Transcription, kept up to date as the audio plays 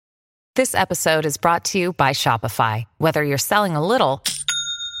This episode is brought to you by Shopify. Whether you're selling a little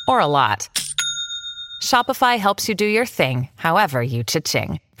or a lot, Shopify helps you do your thing, however you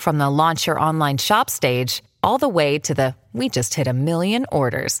cha-ching. From the launch your online shop stage, all the way to the we just hit 1 million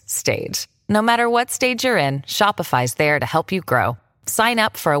orders stage. No matter what stage you're in, Shopify's there to help you grow. Sign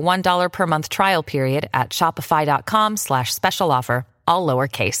up for a $1 per month trial period at shopify.com/special offer, all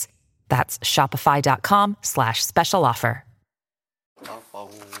lowercase. That's shopify.com/special offer.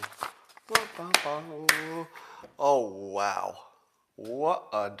 Oh, wow. What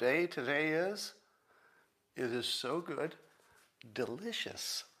a day today is. It is so good.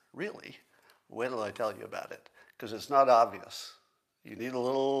 Delicious, really. Wait till I tell you about it, because it's not obvious. You need a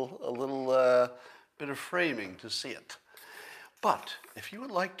little bit of framing to see it. But if you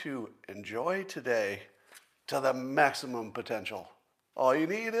would like to enjoy today to the maximum potential, all you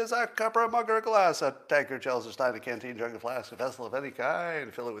need is a cup or a mug or a glass, a tankard, chalice, or stein, a canteen, jug, a flask, a vessel of any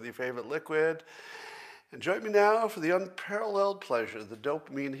kind. Fill it with your favorite liquid. And join me now for the unparalleled pleasure, the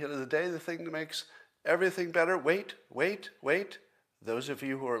dopamine hit of the day, the thing that makes everything better. Wait. Those of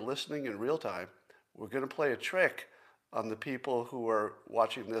you who are listening in real time, we're going to play a trick on the people who are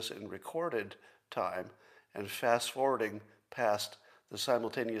watching this in recorded time and fast forwarding past the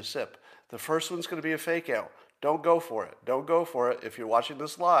simultaneous sip. The first one's going to be a fake out. Don't go for it. Don't go for it. If you're watching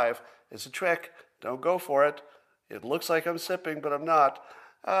this live, it's a trick. Don't go for it. It looks like I'm sipping, but I'm not.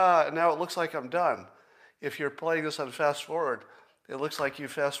 Now it looks like I'm done. If you're playing this on fast forward, it looks like you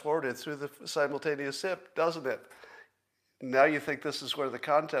fast forwarded through the simultaneous sip, doesn't it? Now you think this is where the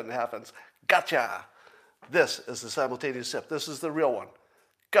content happens. Gotcha! This is the simultaneous sip. This is the real one.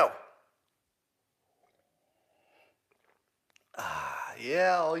 Go!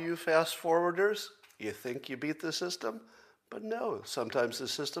 Yeah, all you fast forwarders, you think you beat the system, but no, sometimes the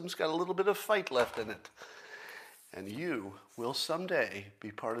system's got a little bit of fight left in it. And you will someday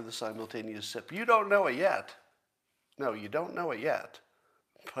be part of the simultaneous sip. You don't know it yet. No, you don't know it yet,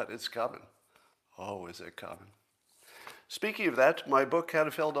 but it's coming. Oh, is it coming? Speaking of that, my book, How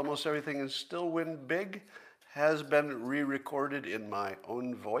to Fail at Almost Everything and Still Win Big, has been re-recorded in my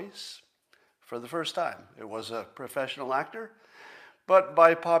own voice for the first time. It was a professional actor, but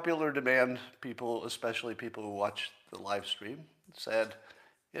by popular demand, people, especially people who watch the live stream, said,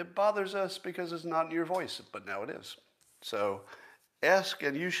 it bothers us because it's not in your voice, but now it is. So ask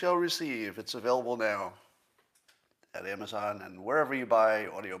and you shall receive. It's available now at Amazon and wherever you buy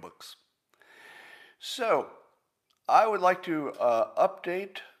audiobooks. So I would like to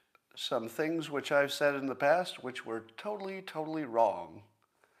update some things which I've said in the past which were totally wrong.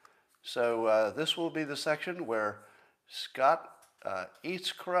 So this will be the section where Scott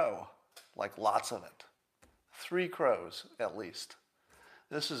eats crow, like lots of it. 3 crows at least.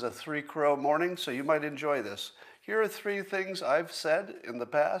 This is a 3 crow morning, so you might enjoy this. Here are 3 things I've said in the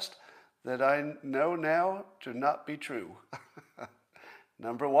past that I know now to not be true.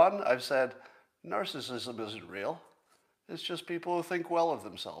 Number 1, I've said narcissism isn't real. It's just people who think well of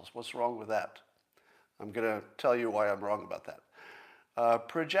themselves. What's wrong with that? I'm going to tell you why I'm wrong about that.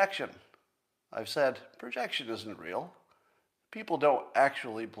 Projection. I've said projection isn't real. People don't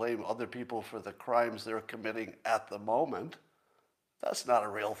actually blame other people for the crimes they're committing at the moment. That's not a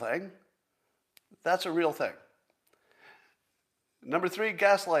real thing. That's a real thing. Number 3,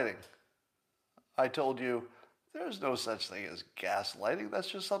 gaslighting. I told you there's no such thing as gaslighting. That's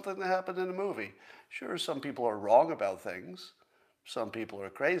just something that happened in a movie. Sure, some people are wrong about things. Some people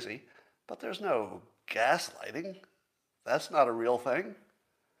are crazy. But there's no gaslighting. That's not a real thing.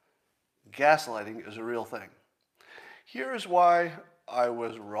 Gaslighting is a real thing. Here's why I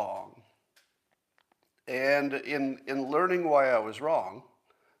was wrong. And in learning why I was wrong,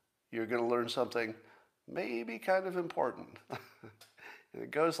 you're going to learn something maybe kind of important. And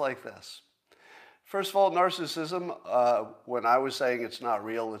it goes like this. First of all, narcissism, when I was saying it's not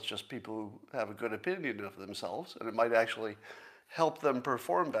real, it's just people who have a good opinion of themselves, and it might actually help them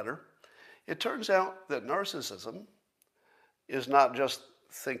perform better. It turns out that narcissism is not just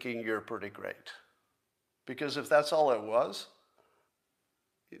thinking you're pretty great. Because if that's all it was,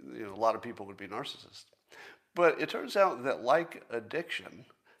 a lot of people would be narcissists. But it turns out that like addiction,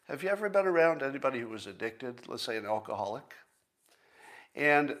 have you ever been around anybody who was addicted, let's say an alcoholic?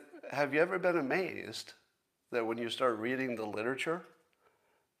 And have you ever been amazed that when you start reading the literature,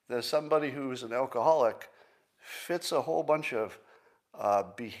 that somebody who's an alcoholic fits a whole bunch of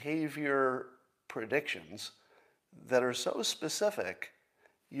behavior predictions that are so specific,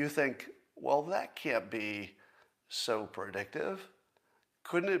 you think, well, that can't be so predictive.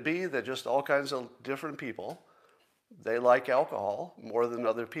 Couldn't it be that just all kinds of different people, they like alcohol more than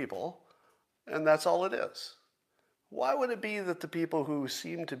other people, and that's all it is? why would it be that the people who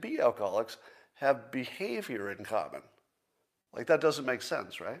seem to be alcoholics have behavior in common? Like, that doesn't make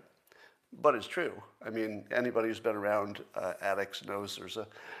sense, right? But it's true. I mean, anybody who's been around addicts knows there's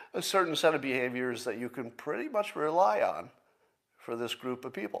a certain set of behaviors that you can pretty much rely on for this group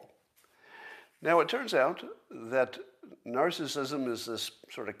of people. Now, it turns out that narcissism is this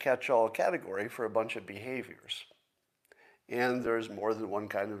sort of catch-all category for a bunch of behaviors. And there's more than one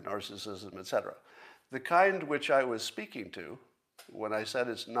kind of narcissism, etc. The kind which I was speaking to when I said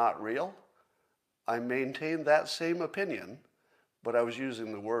it's not real, I maintained that same opinion, but I was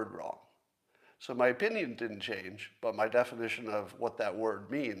using the word wrong. So my opinion didn't change, but my definition of what that word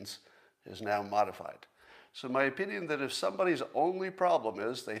means is now modified. So my opinion that if somebody's only problem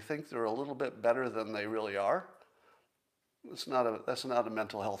is they think they're a little bit better than they really are, that's not a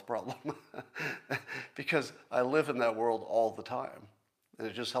mental health problem because I live in that world all the time, and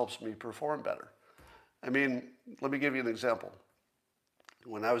it just helps me perform better. I mean, let me give you an example.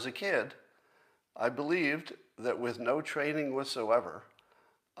 When I was a kid, I believed that with no training whatsoever,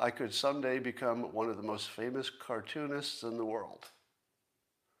 I could someday become one of the most famous cartoonists in the world.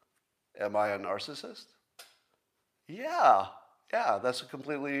 Am I a narcissist? Yeah, that's a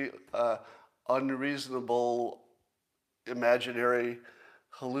completely unreasonable, imaginary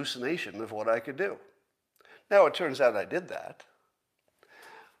hallucination of what I could do. Now, it turns out I did that.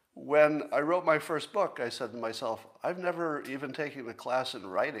 When I wrote my first book, I said to myself, I've never even taken a class in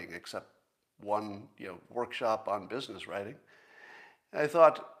writing except one workshop on business writing. And I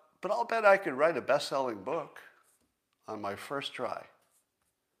thought, but I'll bet I could write a best-selling book on my first try.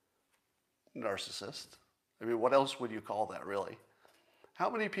 Narcissist. I mean, what else would you call that, really? How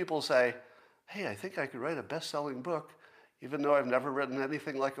many people say, hey, I think I could write a best-selling book even though I've never written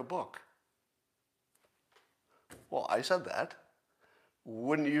anything like a book? Well, I said that.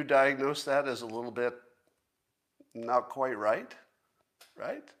 Wouldn't you diagnose that as a little bit not quite right?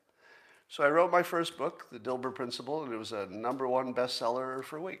 Right? So I wrote my first book, The Dilbert Principle, and it was a #1 bestseller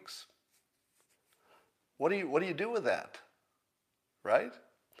for weeks. What do you do with that? Right?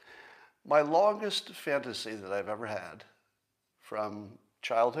 My longest fantasy that I've ever had from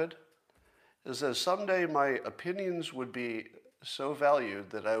childhood is that someday my opinions would be so valued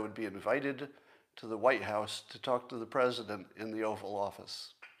that I would be invited to the White House to talk to the president in the Oval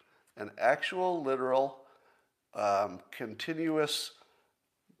Office. An actual, literal, continuous,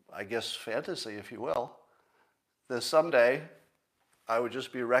 I guess, fantasy, if you will, that someday I would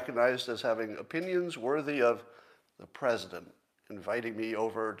just be recognized as having opinions worthy of the president inviting me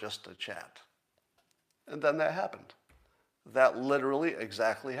over just to chat. And then that happened. That literally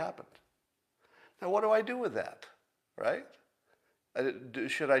exactly happened. Now, what do I do with that, right?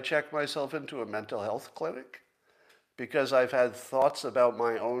 Should I check myself into a mental health clinic? Because I've had thoughts about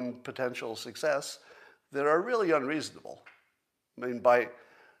my own potential success that are really unreasonable. I mean, by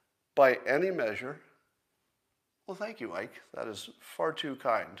any measure, well, thank you, Ike. That is far too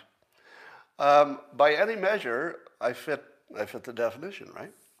kind. By any measure, I fit the definition,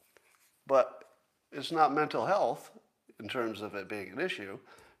 right? But it's not mental health in terms of it being an issue,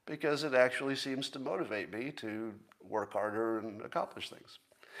 because it actually seems to motivate me to work harder and accomplish things.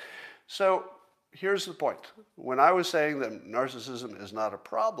 So here's the point. When I was saying that narcissism is not a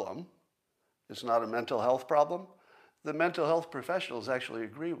problem, it's not a mental health problem, the mental health professionals actually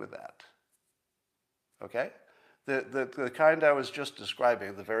agree with that. Okay? The kind I was just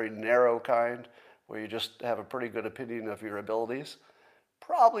describing, the very narrow kind, where you just have a pretty good opinion of your abilities,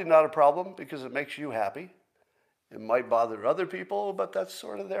 probably not a problem because it makes you happy. It might bother other people, but that's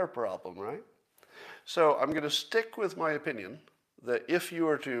sort of their problem, right? So I'm going to stick with my opinion that if you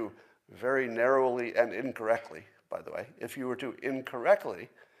were to very narrowly and incorrectly, by the way, if you were to incorrectly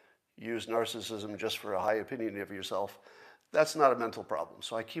use narcissism just for a high opinion of yourself, that's not a mental problem.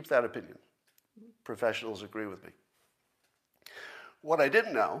 So I keep that opinion. Professionals agree with me. What I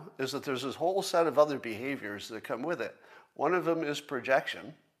didn't know is that there's this whole set of other behaviors that come with it. One of them is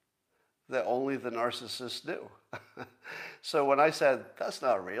projection, that only the narcissists do. So when I said, that's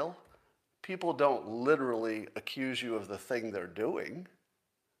not real, people don't literally accuse you of the thing they're doing.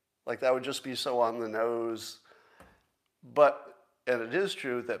 Like, that would just be so on the nose. And it is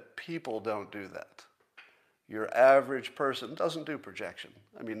true that people don't do that. Your average person doesn't do projection.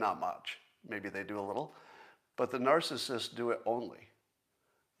 I mean, not much. Maybe they do a little. But the narcissists do it only.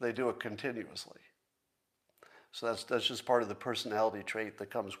 They do it continuously. So that's just part of the personality trait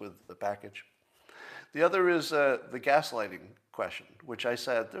that comes with the package. The other is the gaslighting question, which I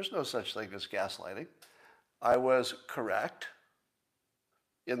said there's no such thing as gaslighting. I was correct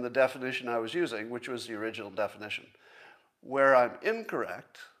in the definition I was using, which was the original definition. Where I'm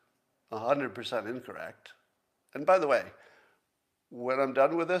incorrect, 100% incorrect, And by the way, when I'm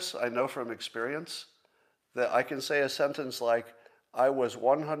done with this, I know from experience that I can say a sentence like, I was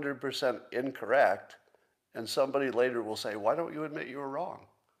 100% incorrect, and somebody later will say, why don't you admit you were wrong?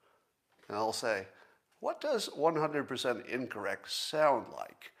 And I'll say, what does 100% incorrect sound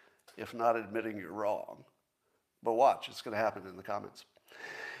like, if not admitting you're wrong? But watch, it's going to happen in the comments.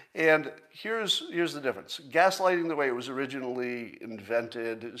 And here's the difference. Gaslighting, the way it was originally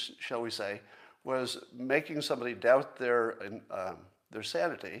invented, shall we say, was making somebody doubt their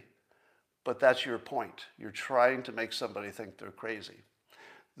sanity, but that's your point. You're trying to make somebody think they're crazy.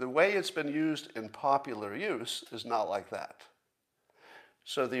 The way it's been used in popular use is not like that.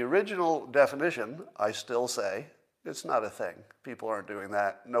 So the original definition, I still say, it's not a thing. People aren't doing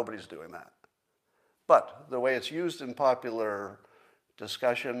that. Nobody's doing that. But the way it's used in popular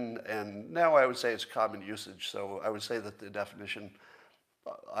discussion, and now I would say it's common usage, so I would say that the definition,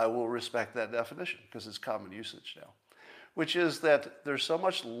 I will respect that definition because it's common usage now, which is that there's so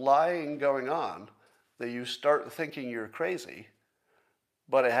much lying going on that you start thinking you're crazy,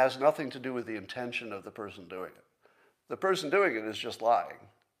 but it has nothing to do with the intention of the person doing it. The person doing it is just lying.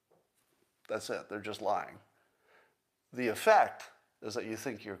 That's it. They're just lying. The effect is that you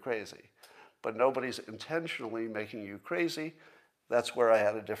think you're crazy, but nobody's intentionally making you crazy. That's where I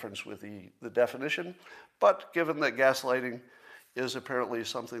had a difference with the definition. But given that gaslighting is apparently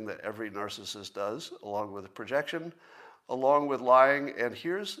something that every narcissist does, along with projection, along with lying, and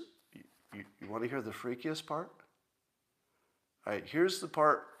here's, you want to hear the freakiest part? All right, here's the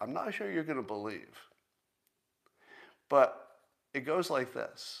part I'm not sure you're going to believe. But it goes like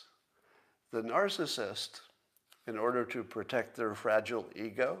this. The narcissist, in order to protect their fragile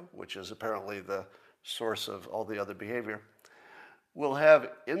ego, which is apparently the source of all the other behavior, will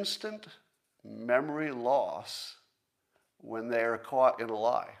have instant memory loss when they are caught in a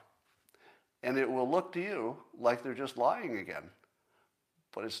lie. And it will look to you like they're just lying again.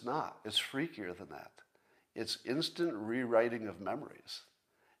 But it's not. It's freakier than that. It's instant rewriting of memories.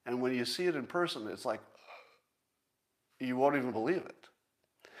 And when you see it in person, it's like, you won't even believe it.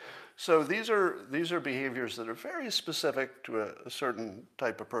 So these are behaviors that are very specific to a certain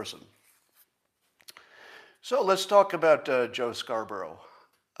type of person. So let's talk about Joe Scarborough.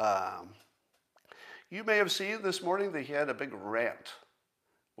 You may have seen this morning that he had a big rant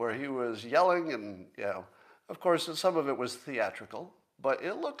where he was yelling and, of course, some of it was theatrical, but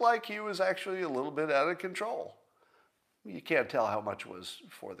it looked like he was actually a little bit out of control. You can't tell how much was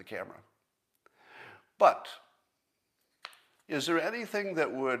for the camera. But is there anything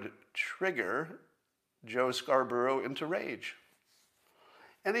that would trigger Joe Scarborough into rage?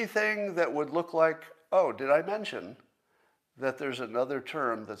 Anything that would look like, oh, did I mention that there's another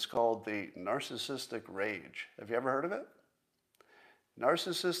term that's called the narcissistic rage? Have you ever heard of it?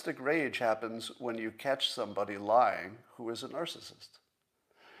 Narcissistic rage happens when you catch somebody lying who is a narcissist.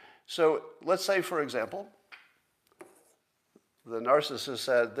 So let's say, for example, the narcissist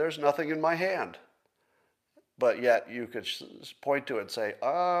said, there's nothing in my hand. But yet you could point to it and say,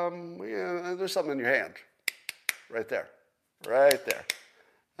 there's something in your hand. Right there. Right there.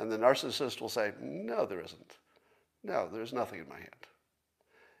 And the narcissist will say, no, there isn't. No, there's nothing in my hand.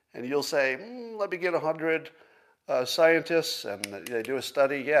 And you'll say, let me get 100 scientists, and they do a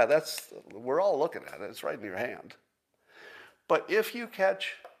study. Yeah, we're all looking at it. It's right in your hand. But if you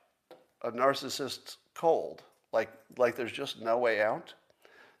catch a narcissist cold, like there's just no way out,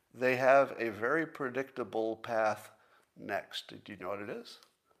 they have a very predictable path next. Do you know what it is?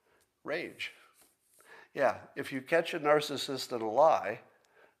 Rage. Yeah, if you catch a narcissist in a lie,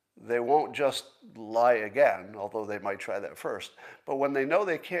 they won't just lie again, although they might try that first. But when they know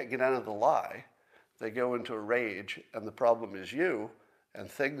they can't get out of the lie, they go into a rage, and the problem is you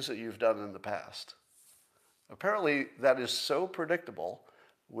and things that you've done in the past. Apparently, that is so predictable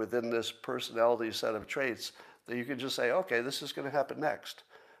within this personality set of traits that you can just say, okay, this is going to happen next.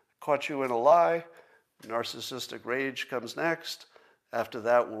 Caught you in a lie, narcissistic rage comes next. After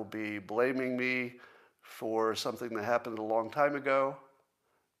that will be blaming me for something that happened a long time ago.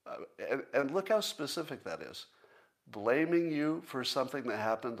 And look how specific that is. Blaming you for something that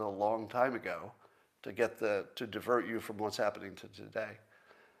happened a long time ago to divert you from what's happening to today.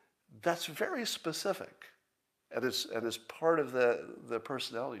 That's very specific. And it's part of the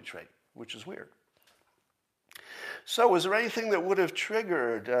personality trait, which is weird. So was there anything that would have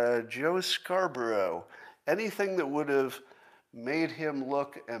triggered Joe Scarborough? Anything that would have made him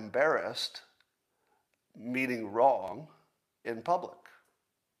look embarrassed, meaning wrong, in public?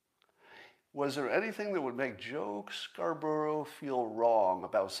 Was there anything that would make Joe Scarborough feel wrong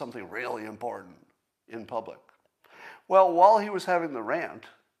about something really important in public? Well, while he was having the rant,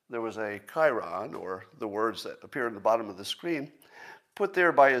 there was a chyron, or the words that appear in the bottom of the screen, put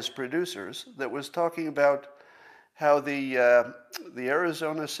there by his producers that was talking about how the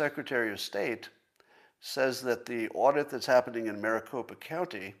Arizona Secretary of State says that the audit that's happening in Maricopa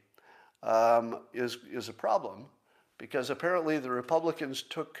County is a problem because apparently the Republicans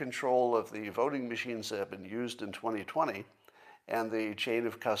took control of the voting machines that have been used in 2020, and the chain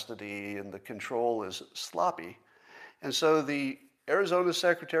of custody and the control is sloppy. And so the Arizona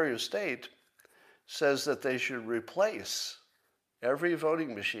Secretary of State says that they should replace every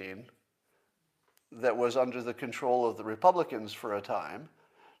voting machine that was under the control of the Republicans for a time,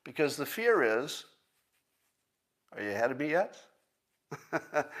 because the fear is, are you ahead of me yet?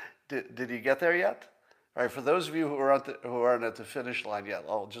 Did you get there yet? All right, for those of you who aren't at the finish line yet,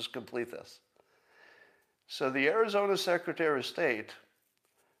 I'll just complete this. So the Arizona Secretary of State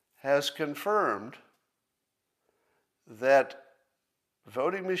has confirmed that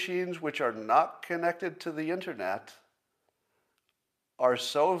voting machines which are not connected to the internet are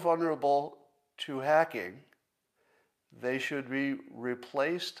so vulnerable to hacking, they should be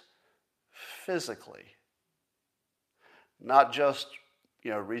replaced physically. Not just,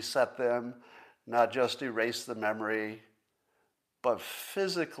 reset them, not just erase the memory, but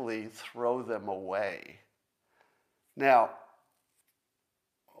physically throw them away. Now,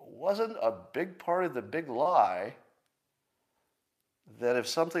 wasn't a big part of the big lie that if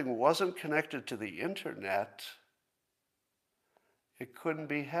something wasn't connected to the internet, it couldn't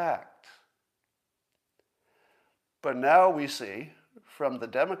be hacked? But now we see from the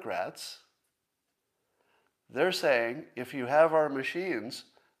Democrats, they're saying if you have our machines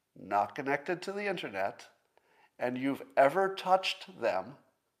not connected to the internet and you've ever touched them,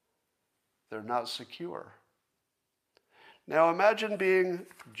 they're not secure. Now imagine being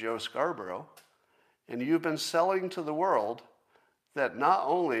Joe Scarborough and you've been selling to the world that not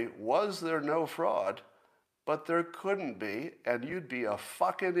only was there no fraud, but there couldn't be, and you'd be a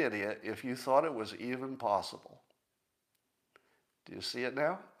fucking idiot if you thought it was even possible. Do you see it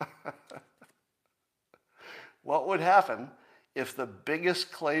now? What would happen if the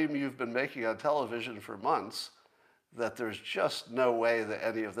biggest claim you've been making on television for months, that there's just no way that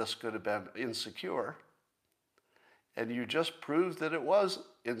any of this could have been insecure, and you just proved that it was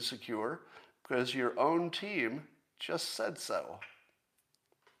insecure because your own team just said so?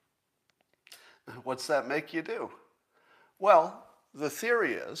 What's that make you do? Well, the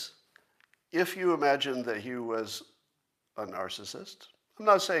theory is, if you imagine that he was a narcissist, I'm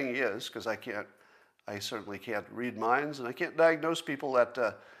not saying he is, because I certainly can't read minds, and I can't diagnose people at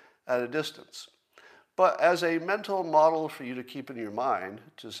a distance. But as a mental model for you to keep in your mind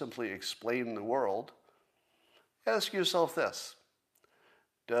to simply explain the world, ask yourself this: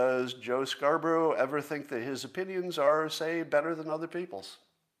 does Joe Scarborough ever think that his opinions are, say, better than other people's?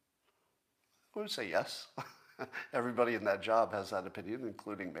 I would say yes. Everybody in that job has that opinion,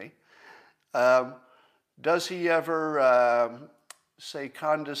 including me. Does he ever say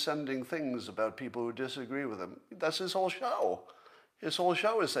condescending things about people who disagree with him? That's his whole show. His whole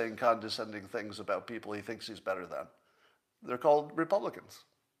show is saying condescending things about people he thinks he's better than. They're called Republicans,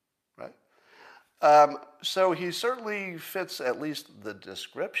 right? So he certainly fits at least the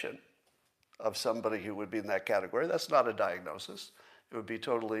description of somebody who would be in that category. That's not a diagnosis. It would be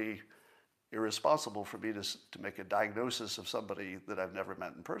totally irresponsible for me to make a diagnosis of somebody that I've never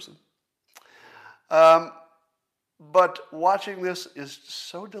met in person. But watching this is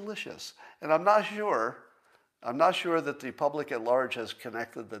so delicious. And I'm not sure that the public at large has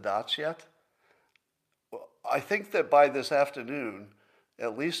connected the dots yet. I think that by this afternoon,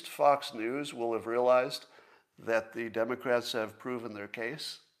 at least Fox News will have realized that the Democrats have proven their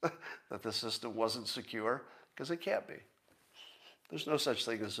case, that the system wasn't secure, because it can't be. There's no such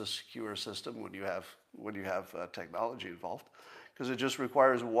thing as a secure system when you have technology involved, because it just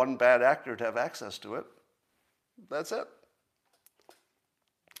requires one bad actor to have access to it. That's it.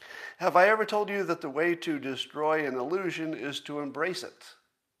 Have I ever told you that the way to destroy an illusion is to embrace it?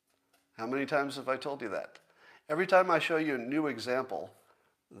 How many times have I told you that? Every time I show you a new example,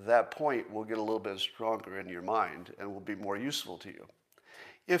 that point will get a little bit stronger in your mind and will be more useful to you.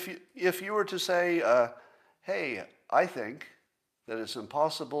 If you were to say, hey, I think that it's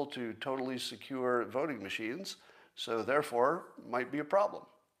impossible to totally secure voting machines, so therefore might be a problem.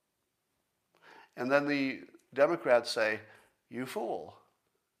 And then the Democrats say, you fool.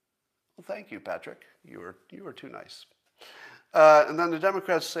 Well, thank you, Patrick. You were too nice. And then the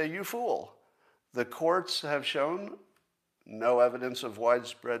Democrats say, you fool. The courts have shown no evidence of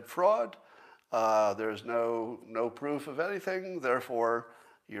widespread fraud. There's no proof of anything. Therefore,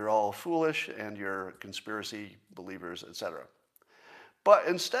 you're all foolish and you're conspiracy believers, etc. But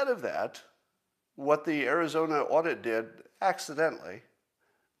instead of that, what the Arizona audit did accidentally,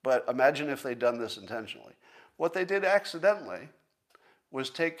 but imagine if they'd done this intentionally. What they did accidentally was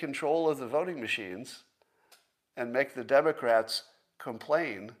take control of the voting machines and make the Democrats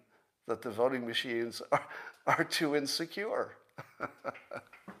complain that the voting machines are too insecure.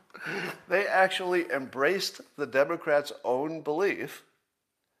 They actually embraced the Democrats' own belief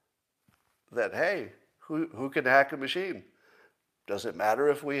that, hey, who can hack a machine? Does it matter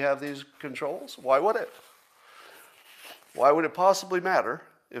if we have these controls? Why would it? Why would it possibly matter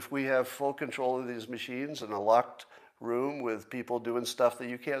if we have full control of these machines in a locked room with people doing stuff that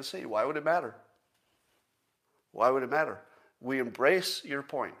you can't see? Why would it matter? Why would it matter? We embrace your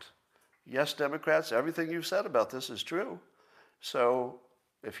point. Yes, Democrats, everything you've said about this is true. So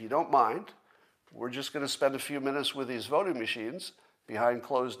if you don't mind, we're just going to spend a few minutes with these voting machines behind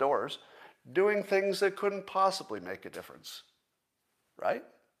closed doors doing things that couldn't possibly make a difference. Right?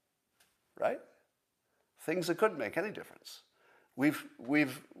 Right? Things that couldn't make any difference. We've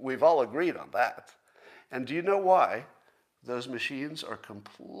all agreed on that. And do you know why those machines are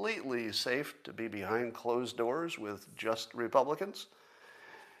completely safe to be behind closed doors with just Republicans?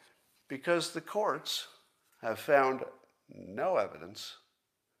 Because the courts have found no evidence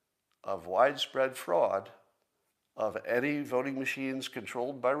of widespread fraud of any voting machines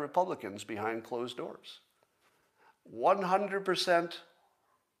controlled by Republicans behind closed doors. 100%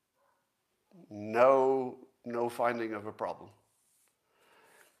 no finding of a problem.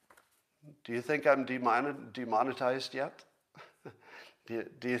 Do you think I'm demonetized yet?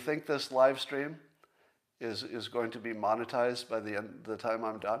 Do you think this live stream is going to be monetized by the time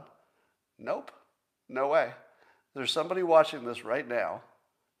I'm done? Nope. No way. There's somebody watching this right now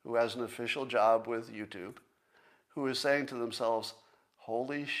who has an official job with YouTube who is saying to themselves,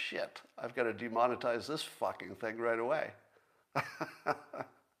 holy shit, I've got to demonetize this fucking thing right away.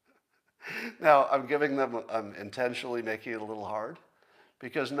 Now, I'm intentionally making it a little hard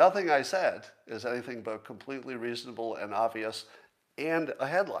because nothing I said is anything but completely reasonable and obvious and a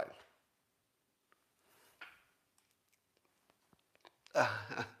headline.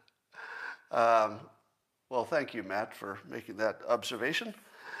 Well, thank you, Matt, for making that observation.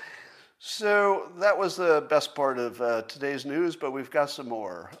 So that was the best part of today's news, but we've got some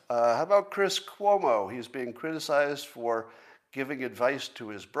more. How about Chris Cuomo? He's being criticized for giving advice to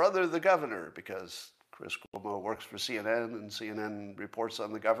his brother, the governor, because Chris Cuomo works for CNN and CNN reports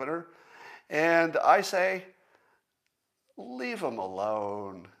on the governor. And I say, leave him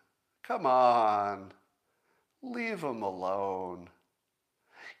alone. Come on. Leave him alone.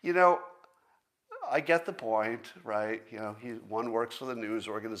 You know, I get the point, right? You know, one works for the news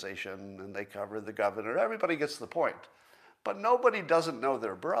organization and they cover the governor. Everybody gets the point. But nobody doesn't know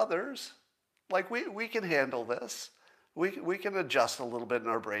their brothers. Like, we can handle this. We can adjust a little bit in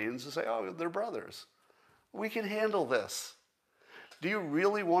our brains and say, oh, they're brothers. We can handle this. Do you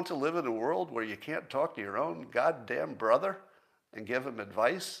really want to live in a world where you can't talk to your own goddamn brother and give him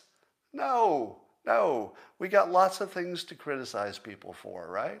advice? No. We got lots of things to criticize people for,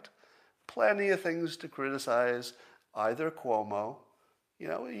 right? Plenty of things to criticize either Cuomo. You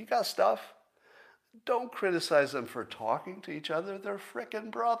know, you got stuff. Don't criticize them for talking to each other. They're frickin'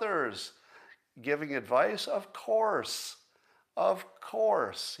 brothers. Giving advice? Of course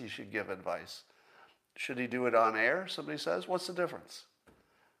he should give advice. Should he do it on air? Somebody says, what's the difference?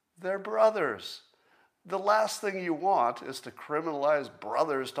 They're brothers. The last thing you want is to criminalize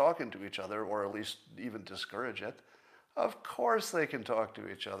brothers talking to each other, or at least even discourage it. Of course they can talk to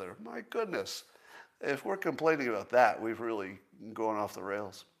each other. My goodness. If we're complaining about that, we've really gone off the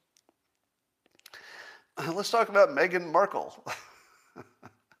rails. Let's talk about Meghan Markle.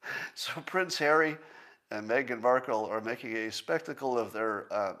 So Prince Harry and Meghan Markle are making a spectacle of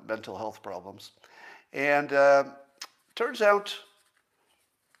their mental health problems. And turns out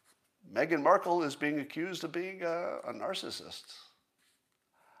Meghan Markle is being accused of being a narcissist.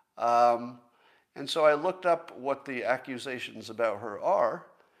 And so I looked up what the accusations about her are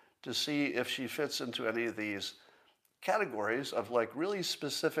to see if she fits into any of these categories of like really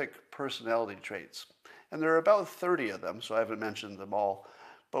specific personality traits. And there are about 30 of them, so I haven't mentioned them all.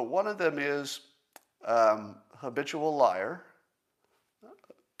 But one of them is habitual liar.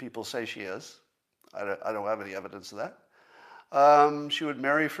 People say she is. I don't have any evidence of that. She would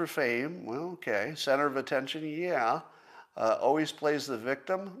marry for fame. Well, okay. Center of attention, yeah. Always plays the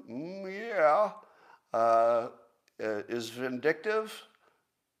victim, yeah. Is vindictive,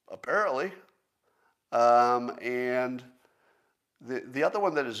 apparently. And the other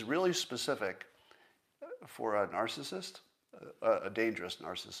one that is really specific for a narcissist, a dangerous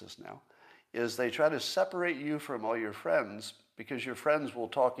narcissist now, is they try to separate you from all your friends because your friends will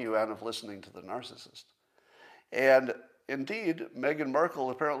talk you out of listening to the narcissist. And indeed, Meghan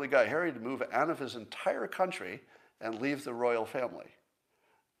Markle apparently got Harry to move out of his entire country and leave the royal family.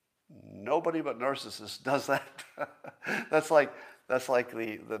 Nobody but narcissists does that. That's like the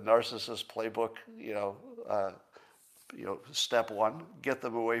narcissist playbook, step one, get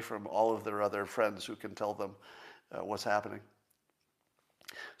them away from all of their other friends who can tell them what's happening.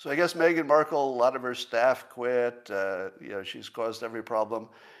 So I guess Meghan Markle, a lot of her staff quit. She's caused every problem.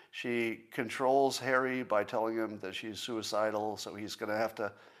 She controls Harry by telling him that she's suicidal, so he's going to have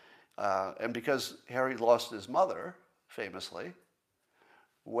to, and because Harry lost his mother, famously,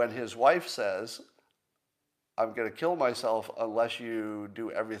 when his wife says, I'm going to kill myself unless you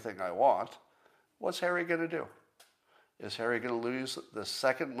do everything I want, what's Harry going to do? Is Harry going to lose the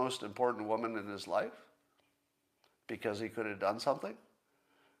second most important woman in his life because he could have done something?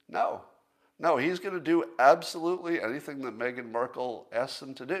 No. No, he's going to do absolutely anything that Meghan Markle asks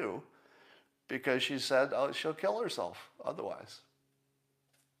him to do because she said she'll kill herself otherwise.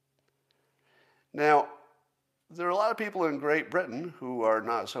 Now, there are a lot of people in Great Britain who are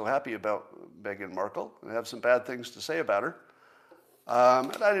not so happy about Meghan Markle and have some bad things to say about her.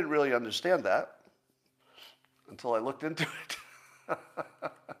 And I didn't really understand that until I looked into it.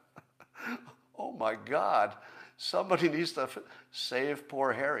 Oh my God, somebody needs to save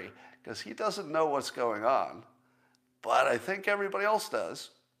poor Harry because he doesn't know what's going on, but I think everybody else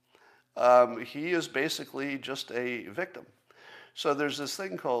does. He is basically just a victim. So there's this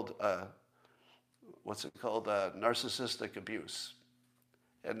thing called narcissistic abuse.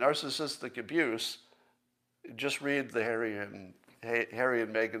 And narcissistic abuse, just read the Harry and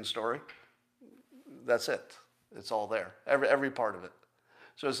Meghan story. That's it. It's all there. Every part of it.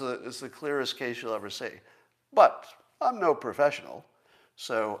 So it's the clearest case you'll ever see. But I'm no professional,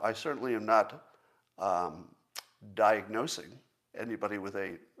 so I certainly am not diagnosing anybody with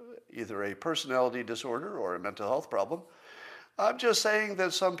either a personality disorder or a mental health problem. I'm just saying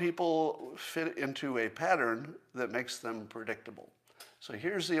that some people fit into a pattern that makes them predictable. So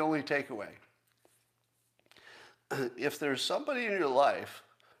here's the only takeaway. If there's somebody in your life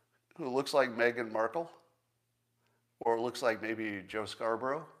who looks like Meghan Markle, or looks like maybe Joe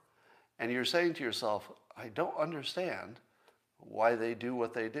Scarborough, and you're saying to yourself, I don't understand why they do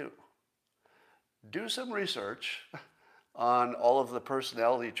what they do. Do some research on all of the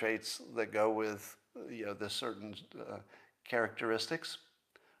personality traits that go with this certain characteristics,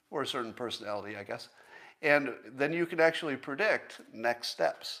 or a certain personality, I guess. And then you can actually predict next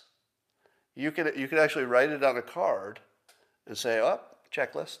steps. You can actually write it on a card and say,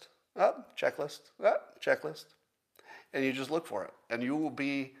 checklist, checklist, checklist. And you just look for it. And you will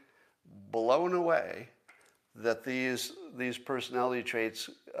be blown away that these personality traits,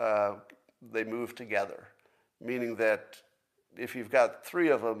 they move together. Meaning that if you've got 3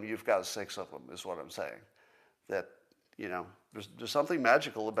 of them, you've got 6 of them, is what I'm saying. That, there's something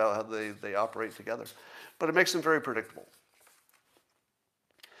magical about how they operate together. But it makes them very predictable.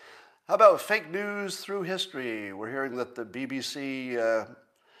 How about fake news through history? We're hearing that the BBC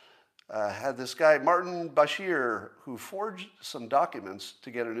had this guy, Martin Bashir, who forged some documents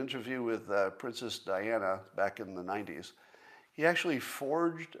to get an interview with Princess Diana back in the 90s. He actually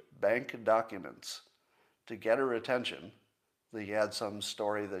forged bank documents to get her attention. That he had some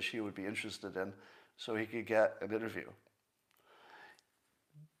story that she would be interested in so he could get an interview.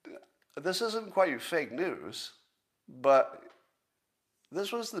 This isn't quite fake news, but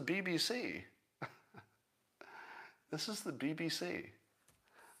this was the BBC. This is the BBC.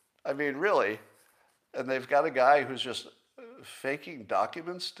 I mean, really? And they've got a guy who's just faking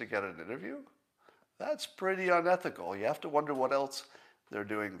documents to get an interview? That's pretty unethical. You have to wonder what else they're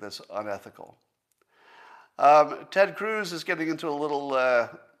doing that's unethical. Ted Cruz is getting into a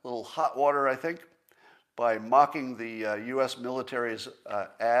little hot water, I think, by mocking the U.S. military's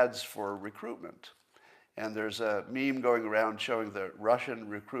ads for recruitment. And there's a meme going around showing the Russian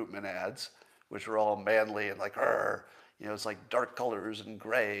recruitment ads, which are all manly and like, it's like dark colors and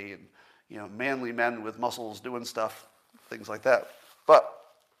gray and, manly men with muscles doing stuff, things like that. But,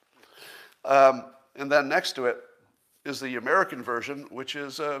 and then next to it is the American version, which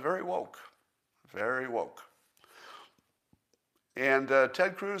is very woke, very woke. And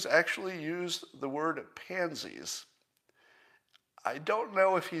Ted Cruz actually used the word pansies. I don't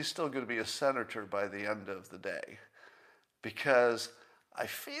know if he's still going to be a senator by the end of the day, because I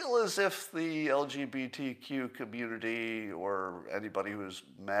feel as if the LGBTQ community or anybody who's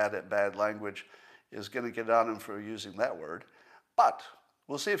mad at bad language is going to get on him for using that word. But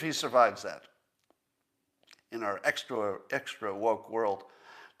we'll see if he survives that in our extra woke world.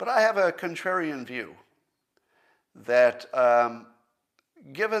 But I have a contrarian view. that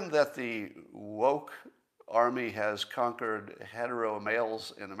given that the woke army has conquered hetero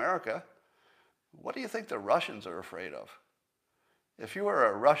males in America, what do you think the Russians are afraid of? If you were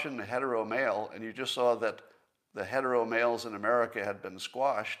a Russian hetero male and you just saw that the hetero males in America had been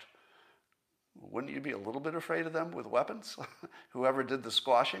squashed, wouldn't you be a little bit afraid of them with weapons? Whoever did the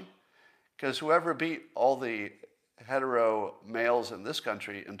squashing? Because whoever beat all the hetero males in this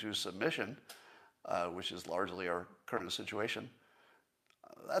country into submission, which is largely our current situation,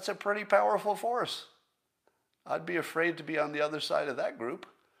 that's a pretty powerful force. I'd be afraid to be on the other side of that group.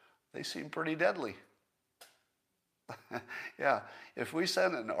 They seem pretty deadly. Yeah, if we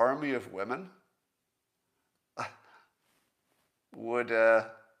sent an army of women, do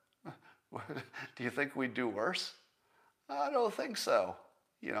you think we'd do worse? I don't think so.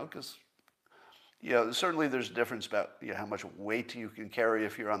 Because certainly there's a difference about how much weight you can carry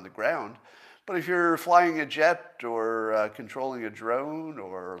if you're on the ground. But if you're flying a jet or controlling a drone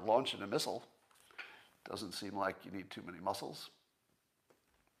or launching a missile, it doesn't seem like you need too many muscles.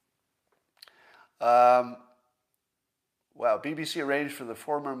 Wow, BBC arranged for the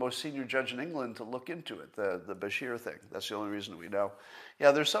former most senior judge in England to look into it, the Bashir thing. That's the only reason we know.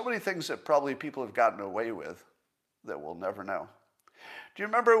 Yeah, there's so many things that probably people have gotten away with that we'll never know. Do you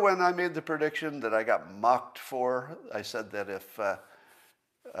remember when I made the prediction that I got mocked for? I said that if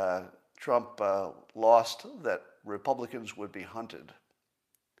Trump lost, that Republicans would be hunted.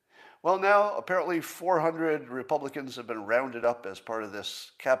 Well, now apparently 400 Republicans have been rounded up as part of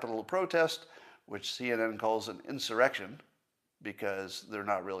this Capitol protest, which CNN calls an insurrection because they're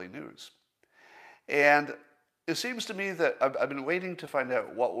not really news. And it seems to me that I've been waiting to find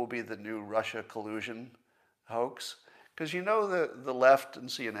out what will be the new Russia collusion hoax. Because the left and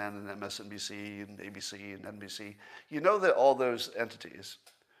CNN and MSNBC and ABC and NBC, that all those entities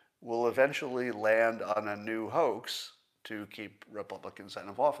will eventually land on a new hoax to keep Republicans out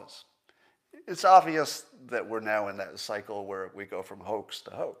of office. It's obvious that we're now in that cycle where we go from hoax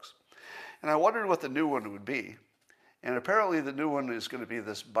to hoax. And I wondered what the new one would be. And apparently the new one is going to be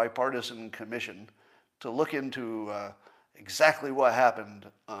this bipartisan commission to look into exactly what happened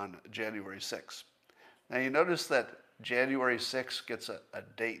on January 6th. Now you notice that January 6th gets a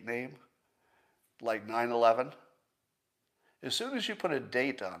date name, like 9/11. As soon as you put a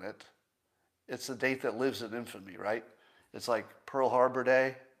date on it, it's a date that lives in infamy, right? It's like Pearl Harbor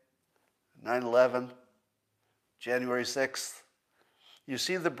Day, 9/11, January 6th. You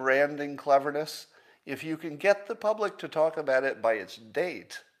see the branding cleverness? If you can get the public to talk about it by its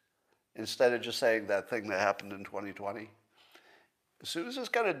date, instead of just saying that thing that happened in 2020, as soon as it's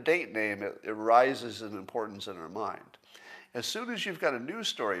got a date name, it rises in importance in our mind. As soon as you've got a news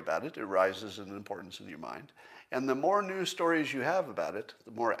story about it, it rises in importance in your mind. And the more news stories you have about it,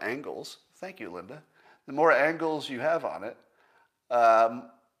 the more angles, thank you, Linda, the more angles you have on it,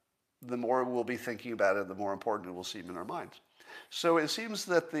 the more we'll be thinking about it, the more important it will seem in our minds. So it seems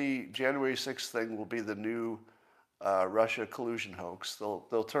that the January 6th thing will be the new Russia collusion hoax.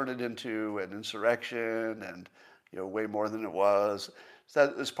 They'll turn it into an insurrection and way more than it was. So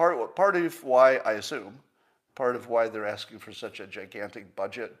that is part of why, I assume, part of why they're asking for such a gigantic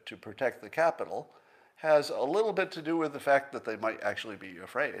budget to protect the Capitol has a little bit to do with the fact that they might actually be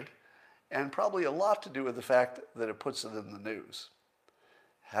afraid, and probably a lot to do with the fact that it puts it in the news.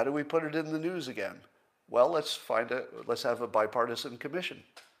 How do we put it in the news again? Well, let's have a bipartisan commission,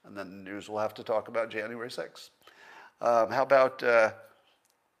 and then the news will have to talk about January 6th. How about,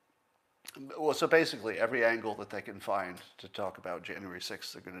 so basically every angle that they can find to talk about January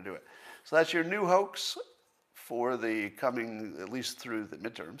 6th, they're going to do it. So that's your new hoax for the coming, at least through the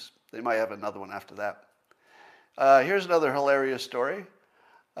midterms. They might have another one after that. Here's another hilarious story.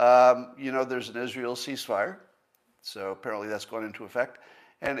 There's an Israel ceasefire, so apparently that's going into effect.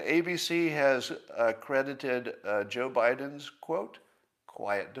 And ABC has credited Joe Biden's, quote,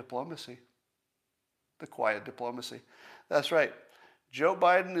 quiet diplomacy. The quiet diplomacy. That's right. Joe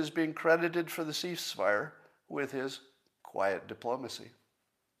Biden is being credited for the ceasefire with his quiet diplomacy.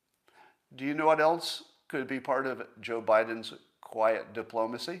 Do you know what else could be part of Joe Biden's quiet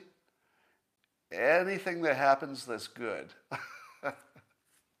diplomacy? Anything that happens that's good.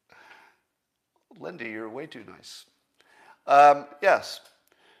 Lindy, you're way too nice. Yes.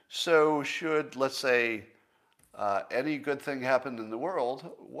 So should, let's say, any good thing happen in the world,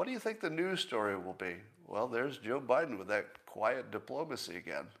 what do you think the news story will be? Well, there's Joe Biden with that quiet diplomacy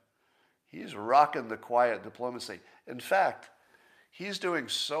again. He's rocking the quiet diplomacy. In fact, he's doing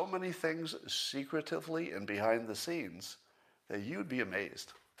so many things secretively and behind the scenes that you'd be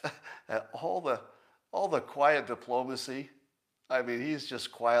amazed at all the quiet diplomacy. I mean, he's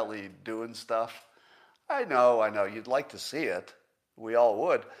just quietly doing stuff. I know, you'd like to see it. We all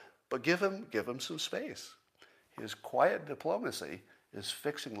would. But give him some space. His quiet diplomacy is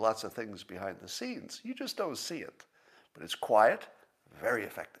fixing lots of things behind the scenes. You just don't see it. But it's quiet, very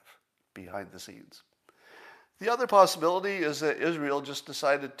effective behind the scenes. The other possibility is that Israel just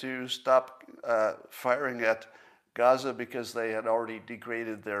decided to stop firing at Gaza because they had already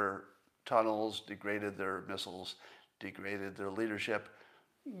degraded their tunnels, degraded their missiles, degraded their leadership,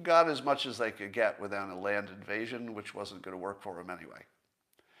 got as much as they could get without a land invasion, which wasn't going to work for them anyway.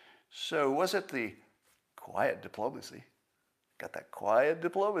 So was it the quiet diplomacy? Got that quiet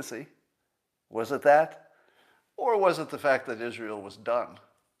diplomacy? Was it that? Or was it the fact that Israel was done?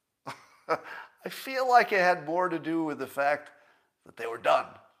 I feel like it had more to do with the fact that they were done.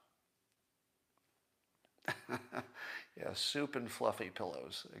 Yeah, soup and fluffy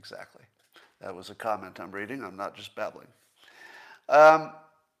pillows, exactly. That was a comment I'm reading. I'm not just babbling.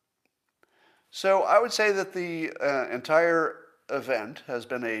 So I would say that the entire event has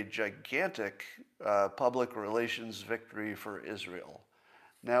been a gigantic public relations victory for Israel.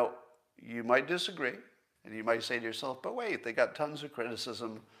 Now, you might disagree, and you might say to yourself, but wait, they got tons of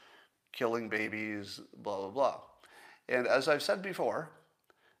criticism, killing babies, blah, blah, blah. And as I've said before,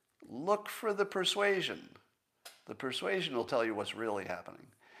 look for the persuasion. The persuasion will tell you what's really happening.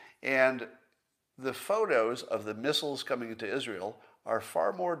 And the photos of the missiles coming into Israel are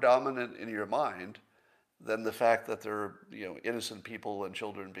far more dominant in your mind than the fact that there are innocent people and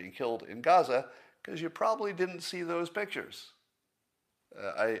children being killed in Gaza, because you probably didn't see those pictures.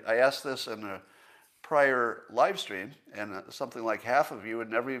 I asked this in a prior live stream, and something like half of you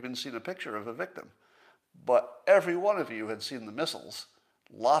had never even seen a picture of a victim. But every one of you had seen the missiles,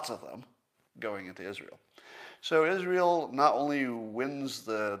 lots of them, going into Israel. So Israel not only wins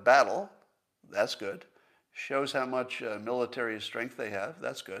the battle, that's good, shows how much military strength they have,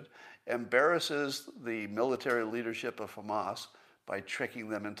 that's good, embarrasses the military leadership of Hamas by tricking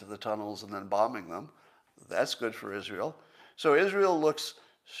them into the tunnels and then bombing them, that's good for Israel. So Israel looks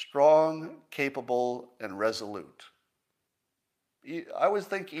strong, capable, and resolute. I would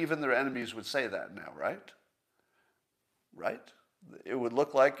think even their enemies would say that now, right? Right? It would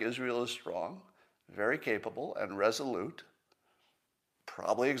look like Israel is strong, very capable, and resolute.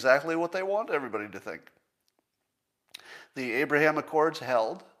 Probably exactly what they want everybody to think. The Abraham Accords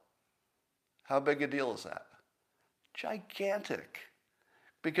held. How big a deal is that? Gigantic.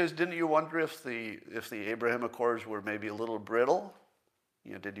 Because didn't you wonder if the Abraham Accords were maybe a little brittle?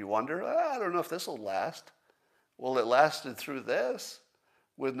 Did you wonder, I don't know if this will last. Well, it lasted through this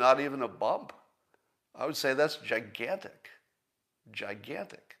with not even a bump. I would say that's gigantic.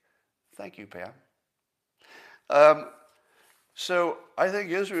 Gigantic. Thank you, Pam. So I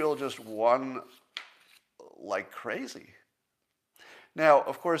think Israel just won like crazy. Now,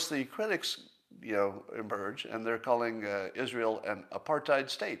 of course, the critics, emerge, and they're calling Israel an apartheid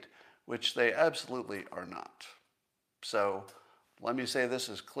state, which they absolutely are not. So let me say this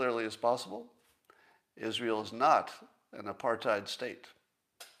as clearly as possible. Israel is not an apartheid state.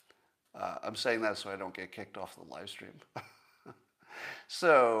 I'm saying that so I don't get kicked off the live stream.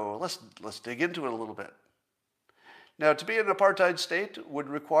 So let's dig into it a little bit. Now, to be an apartheid state would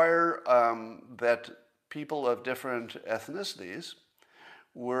require that people of different ethnicities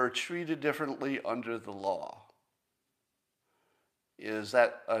were treated differently under the law. Is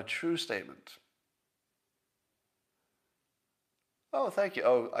that a true statement? Oh, thank you.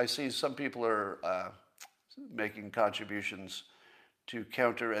 Oh, I see some people are making contributions to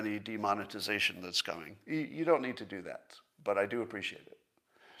counter any demonetization that's coming. You don't need to do that, but I do appreciate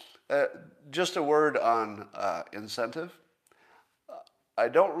it. Just a word on incentive. I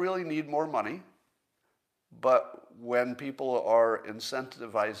don't really need more money, but when people are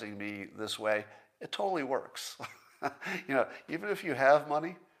incentivizing me this way, it totally works. Even if you have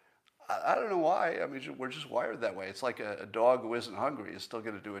money, I don't know why. I mean, we're just wired that way. It's like a dog who isn't hungry is still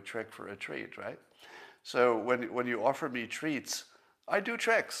going to do a trick for a treat, right? So when you offer me treats, I do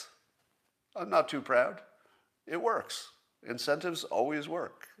tricks. I'm not too proud. It works. Incentives always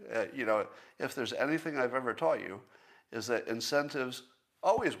work. If there's anything I've ever taught you, is that incentives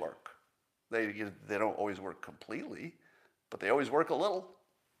always work. They don't always work completely, but they always work a little.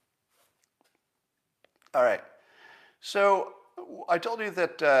 All right. So I told you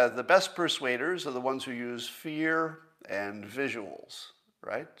that the best persuaders are the ones who use fear and visuals,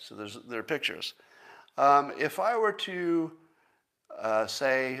 right? So there are pictures. If I were to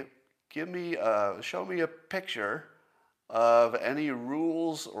say, show me a picture of any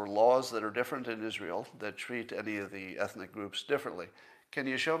rules or laws that are different in Israel that treat any of the ethnic groups differently. Can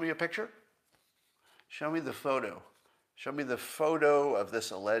you show me a picture? Show me the photo. Show me the photo of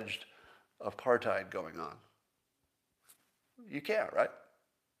this alleged apartheid going on? You can't, right?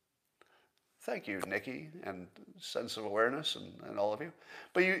 Thank you, Nikki, and Sense of Awareness, and all of you.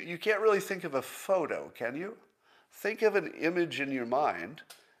 But you can't really think of a photo, can you? Think of an image in your mind,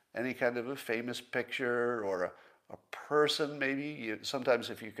 any kind of a famous picture or a person maybe. Sometimes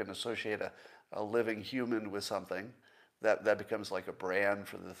if you can associate a living human with something, that becomes like a brand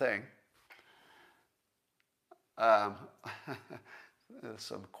for the thing.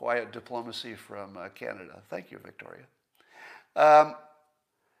 Some quiet diplomacy from Canada. Thank you, Victoria.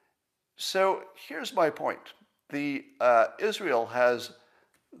 So here's my point. Israel has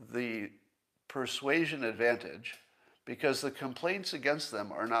the persuasion advantage because the complaints against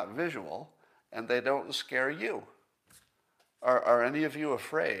them are not visual and they don't scare you. Are any of you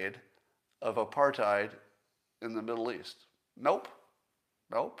afraid of apartheid in the Middle East? Nope.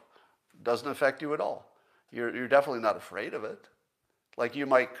 Doesn't affect you at all. You're definitely not afraid of it. Like you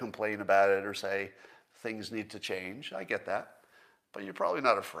might complain about it or say things need to change. I get that. But you're probably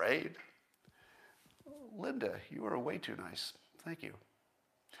not afraid. Linda, you are way too nice. Thank you.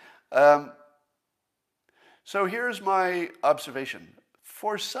 So here's my observation.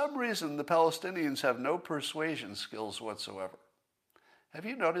 For some reason, the Palestinians have no persuasion skills whatsoever. Have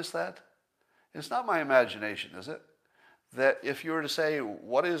you noticed that? It's not my imagination, is it? That if you were to say,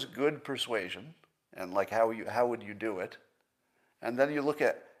 what is good persuasion? And like how would you do it? And then you look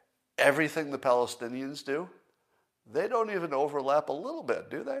at everything the Palestinians do, they don't even overlap a little bit,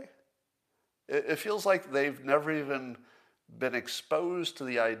 do they? It feels like they've never even been exposed to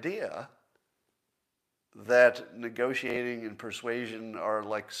the idea that negotiating and persuasion are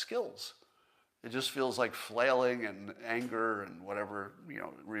like skills. It just feels like flailing and anger and whatever,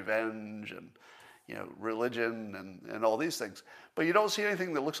 revenge and, religion and all these things. But you don't see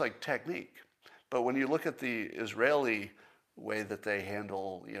anything that looks like technique. But when you look at the Israeli way that they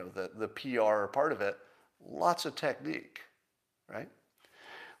handle, the PR part of it, lots of technique, right?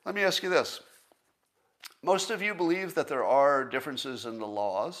 Let me ask you this. Most of you believe that there are differences in the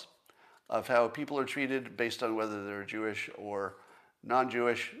laws of how people are treated based on whether they're Jewish or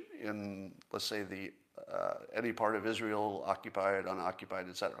non-Jewish in, let's say, any part of Israel, occupied, unoccupied,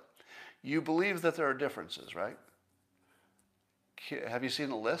 etc. You believe that there are differences, right? Have you seen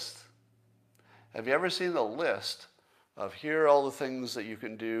a list? Have you ever seen a list of here are all the things that you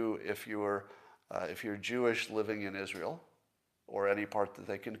can do if you're Jewish living in Israel or any part that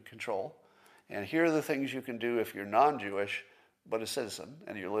they can control? And here are the things you can do if you're non-Jewish but a citizen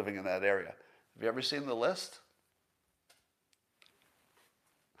and you're living in that area. Have you ever seen the list?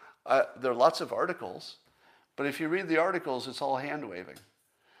 There are lots of articles, but if you read the articles, it's all hand-waving.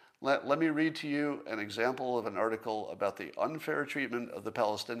 Let me read to you an example of an article about the unfair treatment of the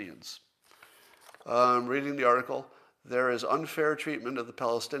Palestinians. I'm reading the article. There is unfair treatment of the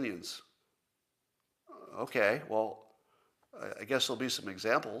Palestinians. Okay, well, I guess there'll be some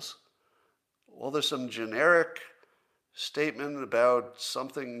examples. Well, there's some generic statement about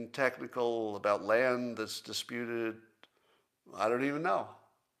something technical about land that's disputed. I don't even know.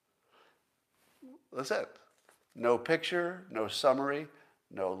 That's it. No picture, no summary,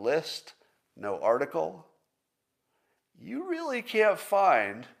 no list, no article. You really can't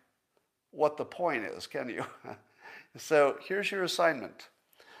find what the point is, can you? So here's your assignment.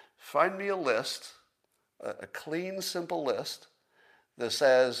 Find me a list, a clean, simple list that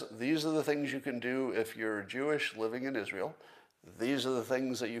says these are the things you can do if you're Jewish living in Israel. These are the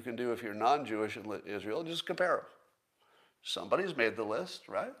things that you can do if you're non-Jewish in Israel. Just compare them. Somebody's made the list,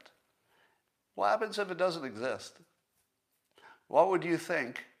 right? What happens if it doesn't exist? What would you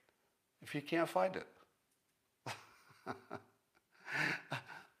think if you can't find it?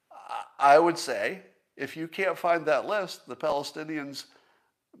 I would say, if you can't find that list, the Palestinians,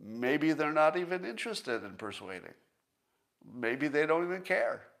 maybe they're not even interested in persuading. Maybe they don't even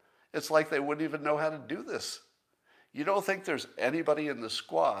care. It's like they wouldn't even know how to do this. You don't think there's anybody in the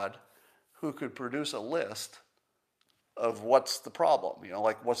squad who could produce a list of what's the problem,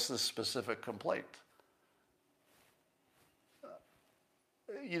 like what's the specific complaint?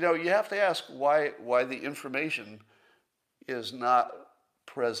 You have to ask why the information is not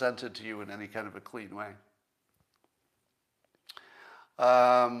presented to you in any kind of a clean way.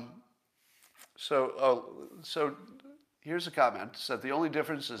 So here's a comment. It said the only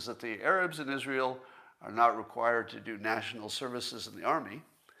difference is that the Arabs in Israel are not required to do national services in the army,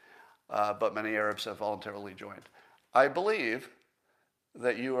 but many Arabs have voluntarily joined. I believe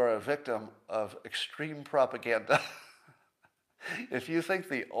that you are a victim of extreme propaganda. If you think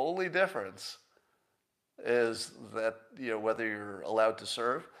the only difference is that, whether you're allowed to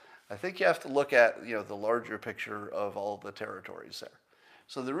serve, I think you have to look at, the larger picture of all the territories there.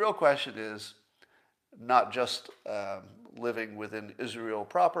 So the real question is not just living within Israel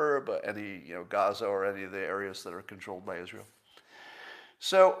proper, but any, Gaza or any of the areas that are controlled by Israel.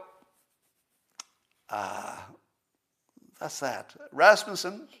 So that's that.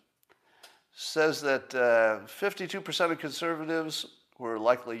 Rasmussen says that 52% of conservatives, who are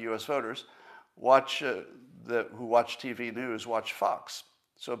likely U.S. voters, who watch TV news watch Fox.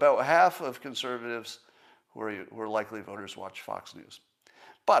 So about half of conservatives who are likely voters watch Fox News.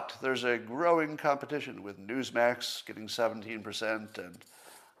 But there's a growing competition with Newsmax getting 17% and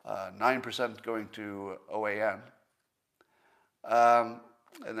 9% going to OAN. And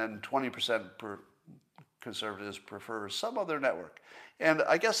then 20% conservatives prefer some other network. And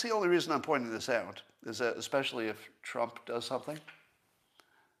I guess the only reason I'm pointing this out is that especially if Trump does something.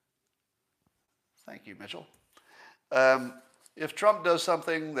 Thank you, Mitchell. If Trump does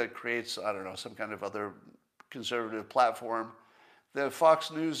something that creates, some kind of other conservative platform, the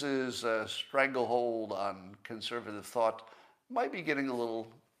Fox News' stranglehold on conservative thought might be getting a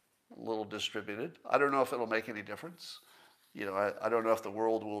little distributed. I don't know if it'll make any difference. I don't know if the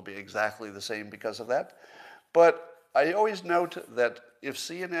world will be exactly the same because of that. But I always note that if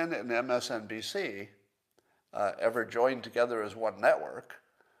CNN and MSNBC ever joined together as one network,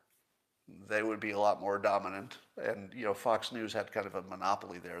 they would be a lot more dominant. And, Fox News had kind of a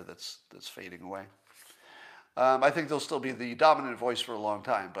monopoly there that's fading away. I think they'll still be the dominant voice for a long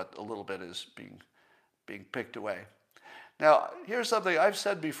time, but a little bit is being picked away. Now, here's something I've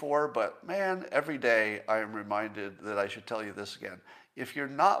said before, but man, every day I am reminded that I should tell you this again. If you're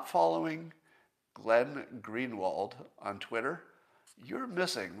not following Glenn Greenwald on Twitter, you're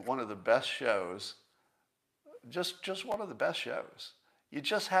missing one of the best shows, just one of the best shows. You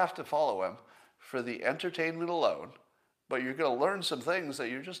just have to follow him for the entertainment alone, but you're going to learn some things that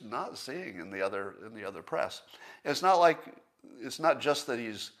you're just not seeing in the other press. It's not just that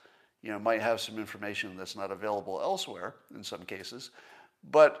he's might have some information that's not available elsewhere in some cases,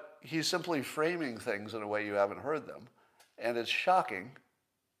 but he's simply framing things in a way you haven't heard them, and it's shocking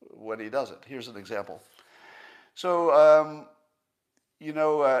when he does it. Here's an example. So,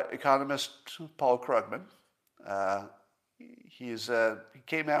 economist Paul Krugman, he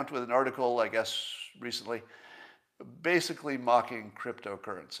came out with an article, I guess, recently, basically mocking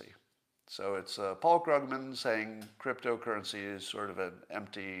cryptocurrency. So it's Paul Krugman saying cryptocurrency is sort of an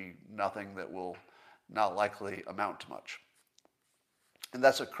empty nothing that will not likely amount to much. And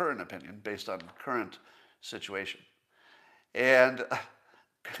that's a current opinion based on current situation. And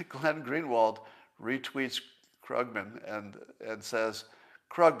Glenn Greenwald retweets Krugman and says,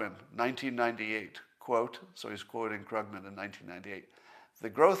 Krugman, 1998, quote, so he's quoting Krugman in 1998, the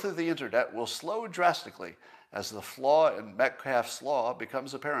growth of the internet will slow drastically as the flaw in Metcalfe's law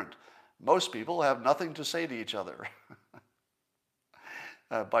becomes apparent. Most people have nothing to say to each other.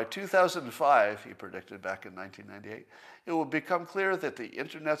 By 2005, he predicted back in 1998, it will become clear that the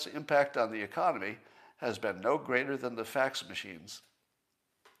internet's impact on the economy has been no greater than the fax machines.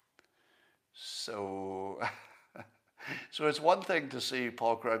 So it's one thing to see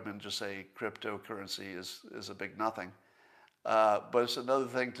Paul Krugman just say cryptocurrency is a big nothing, but it's another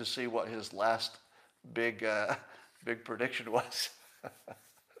thing to see what his last big prediction was.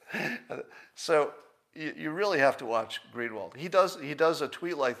 So you really have to watch Greenwald. He does a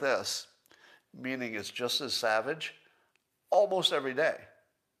tweet like this, meaning it's just as savage, almost every day.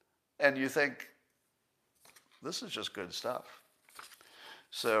 And you think, this is just good stuff.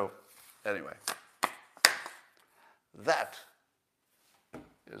 So anyway, that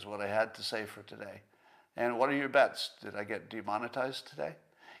is what I had to say for today. And what are your bets? Did I get demonetized today?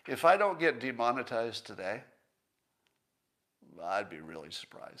 If I don't get demonetized today, I'd be really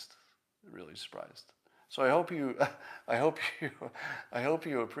surprised. So I hope you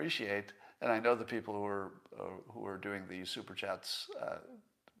appreciate, and I know the people who are doing the super chats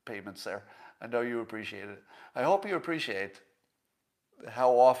payments there. I know you appreciate it. I hope you appreciate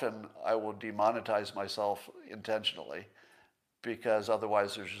how often I will demonetize myself intentionally, because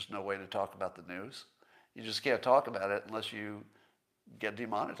otherwise there's just no way to talk about the news. You just can't talk about it unless you get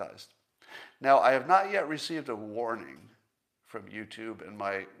demonetized. Now, I have not yet received a warning from YouTube, and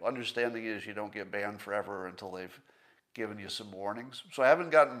my understanding is you don't get banned forever until they've given you some warnings. So I haven't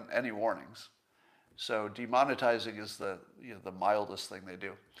gotten any warnings. So demonetizing is the mildest thing they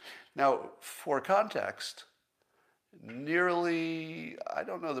do. Now, for context, nearly, I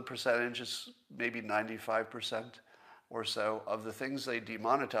don't know the percentage, it's maybe 95% or so of the things they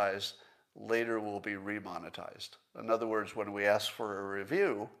demonetize later will be remonetized. In other words, when we ask for a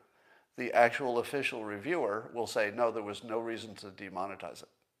review, the actual official reviewer will say, no, there was no reason to demonetize it.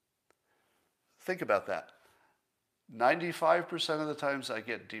 Think about that. 95% of the times I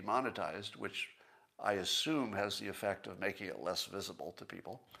get demonetized, which I assume has the effect of making it less visible to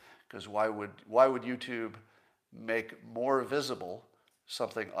people, because why would YouTube make more visible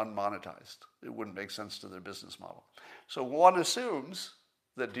something unmonetized? It wouldn't make sense to their business model. So one assumes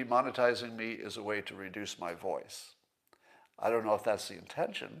that demonetizing me is a way to reduce my voice. I don't know if that's the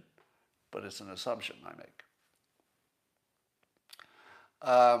intention, but it's an assumption I make.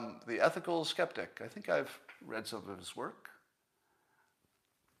 The Ethical Skeptic. I think I've read some of his work.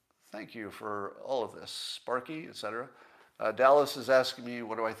 Thank you for all of this. Sparky, etc. Dallas is asking me,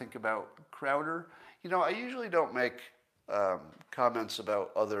 what do I think about Crowder? I usually don't make comments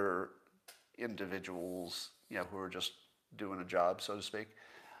about other individuals, who are just doing a job, so to speak.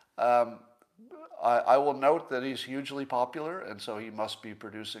 I will note that he's hugely popular, and so he must be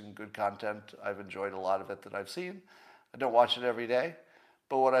producing good content. I've enjoyed a lot of it that I've seen. I don't watch it every day,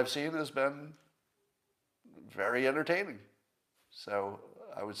 but what I've seen has been very entertaining. So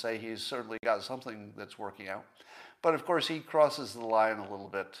I would say he's certainly got something that's working out. But of course, he crosses the line a little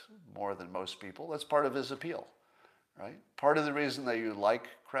bit more than most people. That's part of his appeal, right? Part of the reason that you like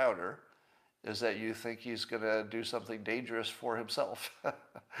Crowder is that you think he's going to do something dangerous for himself.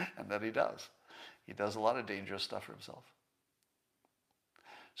 And then he does. He does a lot of dangerous stuff for himself.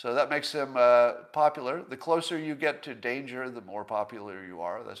 So that makes him popular. The closer you get to danger, the more popular you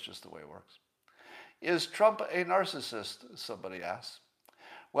are. That's just the way it works. Is Trump a narcissist? Somebody asks.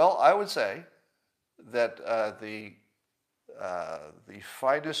 Well, I would say that the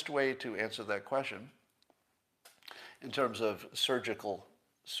finest way to answer that question, in terms of surgical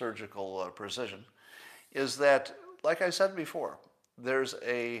precision, is that, like I said before, there's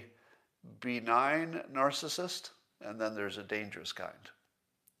a benign narcissist and then there's a dangerous kind.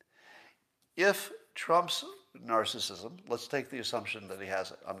 If Trump's narcissism, let's take the assumption that he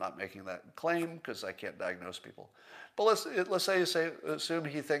has it. I'm not making that claim because I can't diagnose people. But let's assume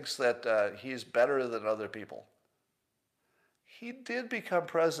he thinks that he's better than other people. He did become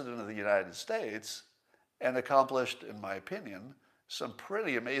president of the United States and accomplished, in my opinion, some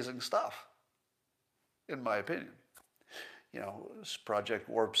pretty amazing stuff, in my opinion. Project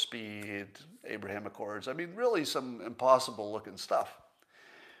Warp Speed, Abraham Accords. I mean, really some impossible looking stuff.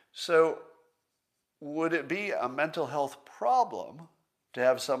 So would it be a mental health problem to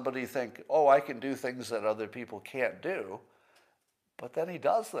have somebody think, oh, I can do things that other people can't do, but then he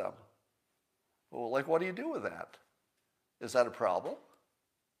does them? Well, what do you do with that? Is that a problem?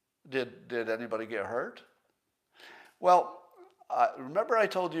 Did anybody get hurt? Well, remember I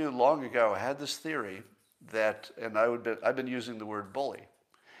told you long ago, I had this theory that, and I've been using the word bully,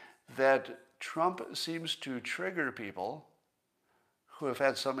 that Trump seems to trigger people who have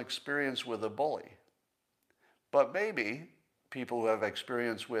had some experience with a bully, but maybe people who have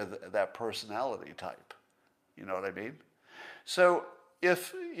experience with that personality type. You know what I mean? So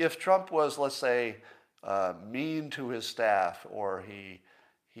if Trump was, let's say, mean to his staff, or he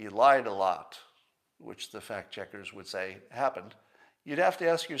lied a lot, which the fact checkers would say happened, you'd have to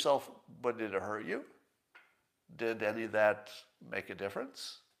ask yourself, but did it hurt you? Did any of that make a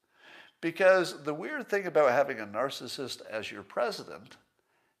difference? Because the weird thing about having a narcissist as your president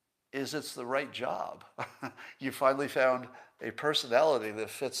is it's the right job. You finally found a personality that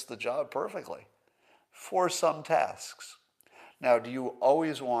fits the job perfectly for some tasks. Now, do you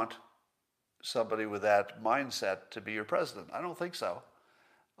always want somebody with that mindset to be your president? I don't think so.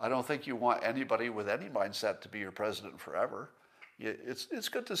 I don't think you want anybody with any mindset to be your president forever. It's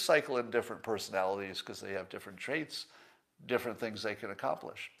good to cycle in different personalities because they have different traits, different things they can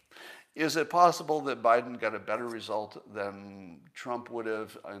accomplish. Is it possible that Biden got a better result than Trump would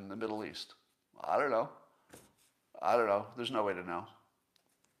have in the Middle East? I don't know. There's no way to know.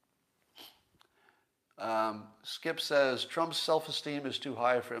 Skip says, Trump's self-esteem is too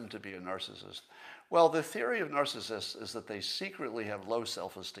high for him to be a narcissist. Well, the theory of narcissists is that they secretly have low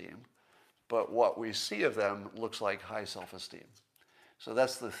self-esteem, but what we see of them looks like high self-esteem. So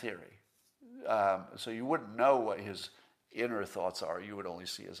that's the theory. So you wouldn't know what his inner thoughts are. You would only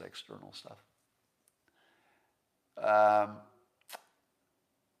see his external stuff.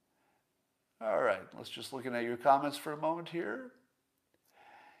 All right, let's just looking at your comments for a moment here.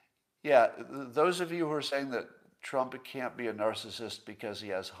 Yeah, those of you who are saying that Trump can't be a narcissist because he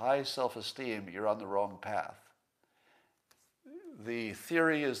has high self-esteem, you're on the wrong path. The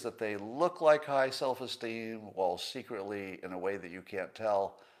theory is that they look like high self-esteem while secretly, in a way that you can't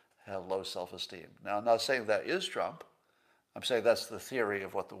tell, have low self-esteem. Now, I'm not saying that is Trump. I'm saying that's the theory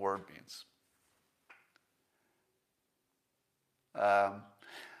of what the word means.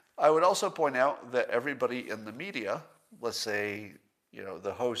 I would also point out that everybody in the media, let's say,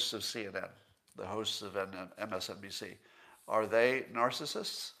 the hosts of CNN, the hosts of MSNBC. Are they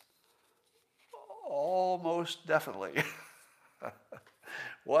narcissists? Almost definitely.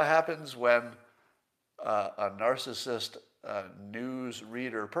 What happens when a narcissist news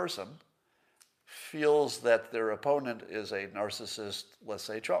reader person feels that their opponent is a narcissist, let's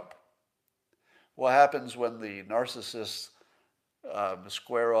say Trump? What happens when the narcissists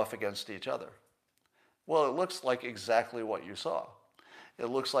square off against each other? Well, it looks like exactly what you saw. It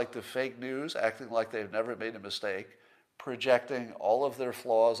looks like the fake news acting like they've never made a mistake, projecting all of their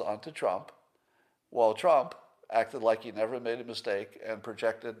flaws onto Trump, while Trump acted like he never made a mistake and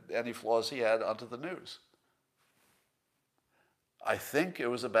projected any flaws he had onto the news. I think it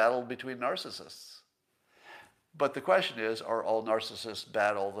was a battle between narcissists. But the question is, are all narcissists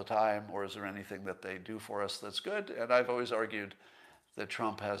bad all the time, or is there anything that they do for us that's good? And I've always argued that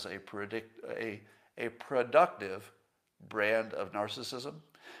Trump has a productive brand of narcissism,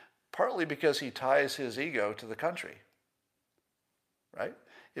 partly because he ties his ego to the country, right?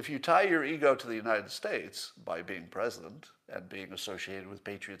 If you tie your ego to the United States by being president and being associated with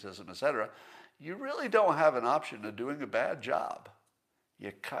patriotism, etc., you really don't have an option of doing a bad job.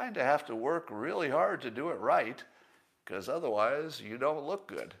 You kind of have to work really hard to do it right, because otherwise you don't look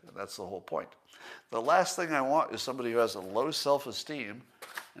good. And that's the whole point. The last thing I want is somebody who has a low self-esteem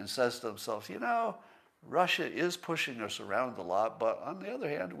and says to themselves, you know, Russia is pushing us around a lot, but on the other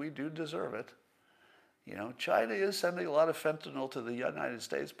hand, we do deserve it. You know, China is sending a lot of fentanyl to the United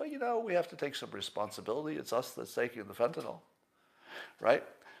States, but, you know, we have to take some responsibility. It's us that's taking the fentanyl, right?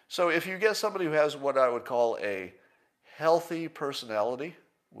 So if you get somebody who has what I would call a healthy personality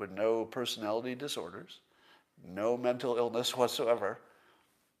with no personality disorders, no mental illness whatsoever,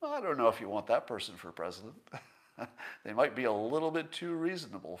 well, I don't know if you want that person for president. They might be a little bit too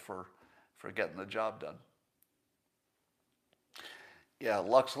reasonable for getting the job done. Yeah,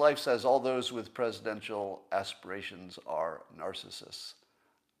 Lux Life says all those with presidential aspirations are narcissists.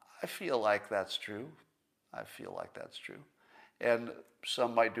 I feel like that's true. I feel like that's true. And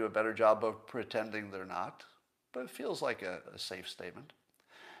some might do a better job of pretending they're not, but it feels like a safe statement.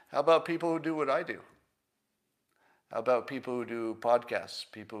 How about people who do what I do? How about people who do podcasts,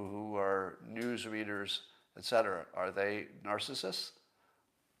 people who are news readers, etc.? Are they narcissists?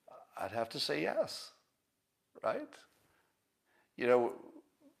 I'd have to say yes, right? You know,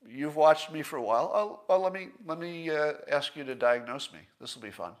 you've watched me for a while. Let me ask you to diagnose me. This will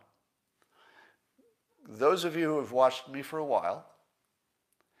be fun. Those of you who have watched me for a while,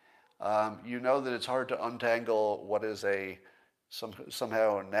 you know that it's hard to untangle what is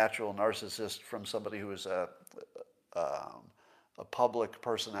somehow a natural narcissist from somebody who is a public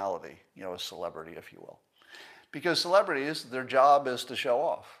personality, you know, a celebrity, if you will. Because celebrities, their job is to show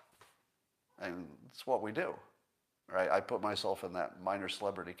off. And it's what we do, right? I put myself in that minor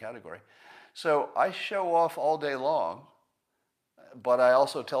celebrity category. So I show off all day long, but I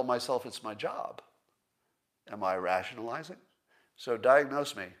also tell myself it's my job. Am I rationalizing? So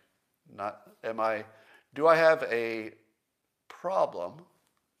diagnose me. Do I have a problem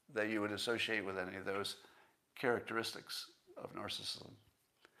that you would associate with any of those characteristics of narcissism?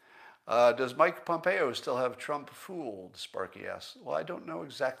 Does Mike Pompeo still have Trump fooled? Sparky asks. Well, I don't know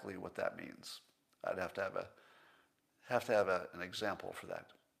exactly what that means. I'd have to have an example for that.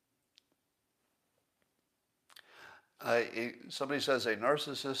 Somebody says a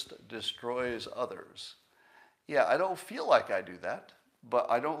narcissist destroys others. Yeah, I don't feel like I do that, but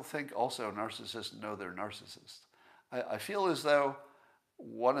I don't think also narcissists know they're narcissists. I feel as though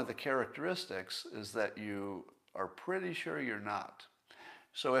one of the characteristics is that you are pretty sure you're not.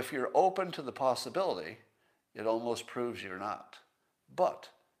 So if you're open to the possibility, it almost proves you're not. But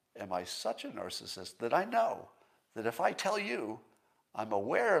am I such a narcissist that I know that if I tell you I'm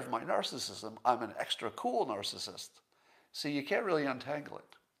aware of my narcissism, I'm an extra cool narcissist? See, you can't really untangle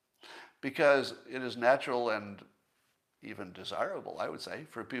it, because it is natural and even desirable, I would say,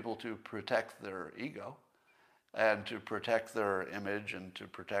 for people to protect their ego and to protect their image and to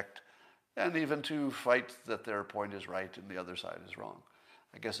protect, and even to fight that their point is right and the other side is wrong.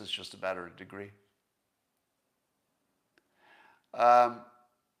 I guess it's just a matter of degree.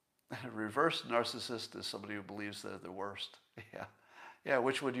 Reverse narcissist is somebody who believes they're the worst. Yeah,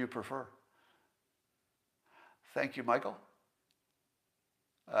 which would you prefer? Thank you, Michael.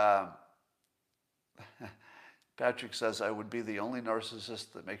 Patrick says, I would be the only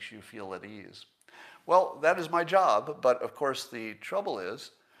narcissist that makes you feel at ease. Well, that is my job, but of course the trouble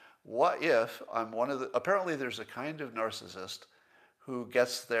is, what if I'm apparently there's a kind of narcissist who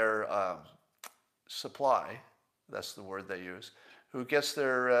gets their supply, that's the word they use, who gets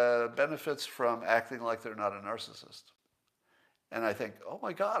their benefits from acting like they're not a narcissist. And I think, oh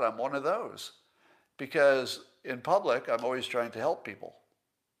my God, I'm one of those. Because in public, I'm always trying to help people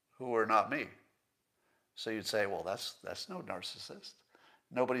who are not me. So you'd say, well, that's no narcissist.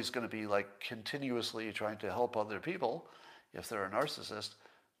 Nobody's going to be like continuously trying to help other people if they're a narcissist.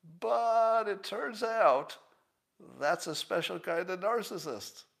 But it turns out that's a special kind of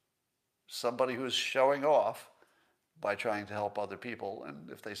narcissist. Somebody who's showing off by trying to help other people. And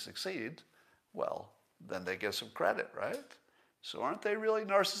if they succeed, well, then they get some credit, right? So aren't they really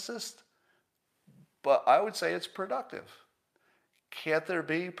narcissists? But I would say it's productive. Can't there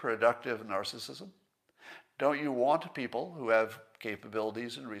be productive narcissism? Don't you want people who have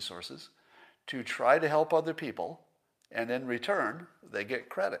capabilities and resources to try to help other people, and in return, they get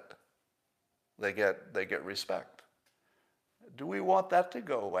credit. They get respect. Do we want that to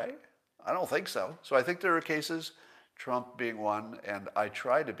go away? I don't think so. So I think there are cases, Trump being one, and I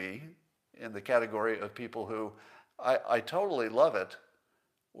try to be in the category of people who I totally love it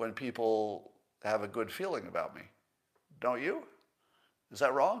when people have a good feeling about me. Don't you? Is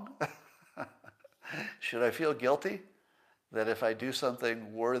that wrong? Should I feel guilty that if I do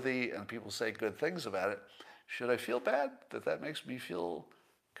something worthy and people say good things about it, should I feel bad that that makes me feel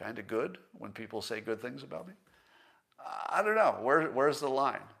kind of good when people say good things about me? I don't know. Where's the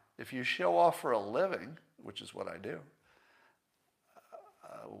line? If you show off for a living, which is what I do,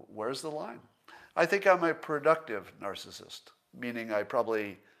 where's the line? I think I'm a productive narcissist, meaning I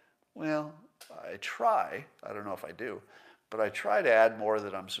probably, well, I try, I don't know if I do, but I try to add more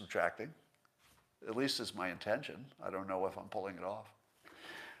than I'm subtracting. At least it's my intention. I don't know if I'm pulling it off.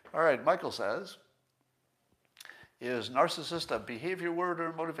 All right, Michael says, is narcissist a behavior word or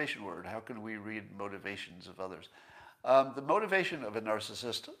a motivation word? How can we read motivations of others? The motivation of a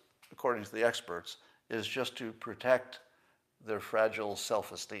narcissist, according to the experts, is just to protect their fragile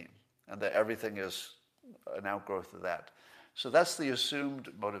self-esteem, and that everything is an outgrowth of that. So that's the assumed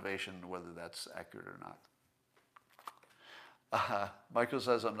motivation, whether that's accurate or not. Michael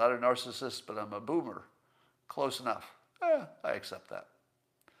says, I'm not a narcissist, but I'm a boomer. Close enough. I accept that.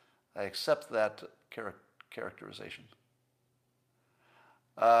 I accept that characterization.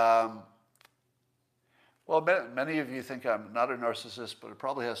 Well, many of you think I'm not a narcissist, but it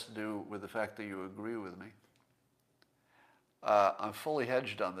probably has to do with the fact that you agree with me. I'm fully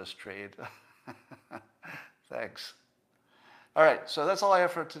hedged on this trade. Thanks. All right, so that's all I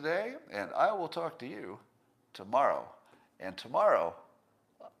have for today, and I will talk to you tomorrow. And tomorrow,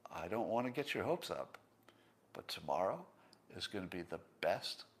 I don't want to get your hopes up, but tomorrow is going to be the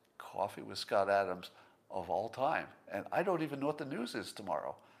best Coffee with Scott Adams of all time. And I don't even know what the news is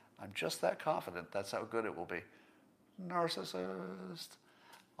tomorrow. I'm just that confident that's how good it will be. Narcissist.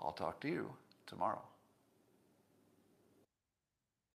 I'll talk to you tomorrow.